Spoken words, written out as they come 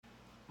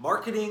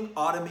Marketing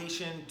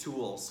automation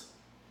tools.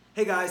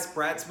 Hey guys,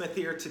 Brad Smith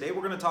here. Today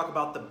we're going to talk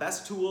about the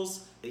best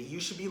tools that you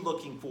should be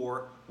looking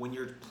for when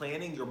you're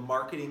planning your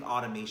marketing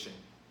automation.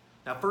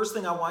 Now, first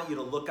thing I want you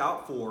to look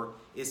out for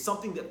is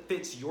something that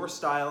fits your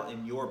style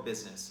and your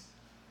business.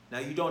 Now,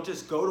 you don't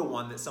just go to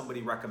one that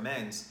somebody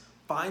recommends.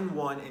 Find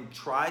one and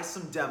try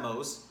some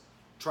demos.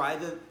 Try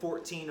the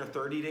 14 or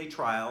 30-day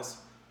trials.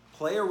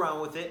 Play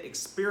around with it,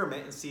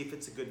 experiment, and see if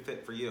it's a good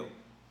fit for you.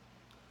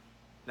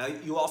 Now,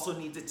 you also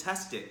need to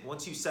test it.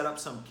 Once you set up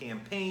some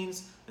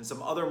campaigns and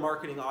some other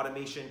marketing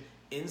automation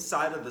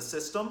inside of the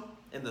system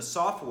and the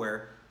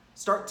software,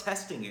 start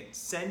testing it.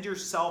 Send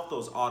yourself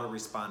those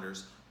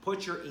autoresponders.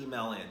 Put your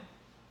email in.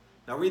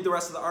 Now, read the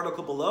rest of the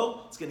article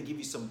below. It's going to give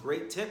you some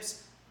great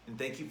tips, and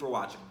thank you for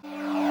watching.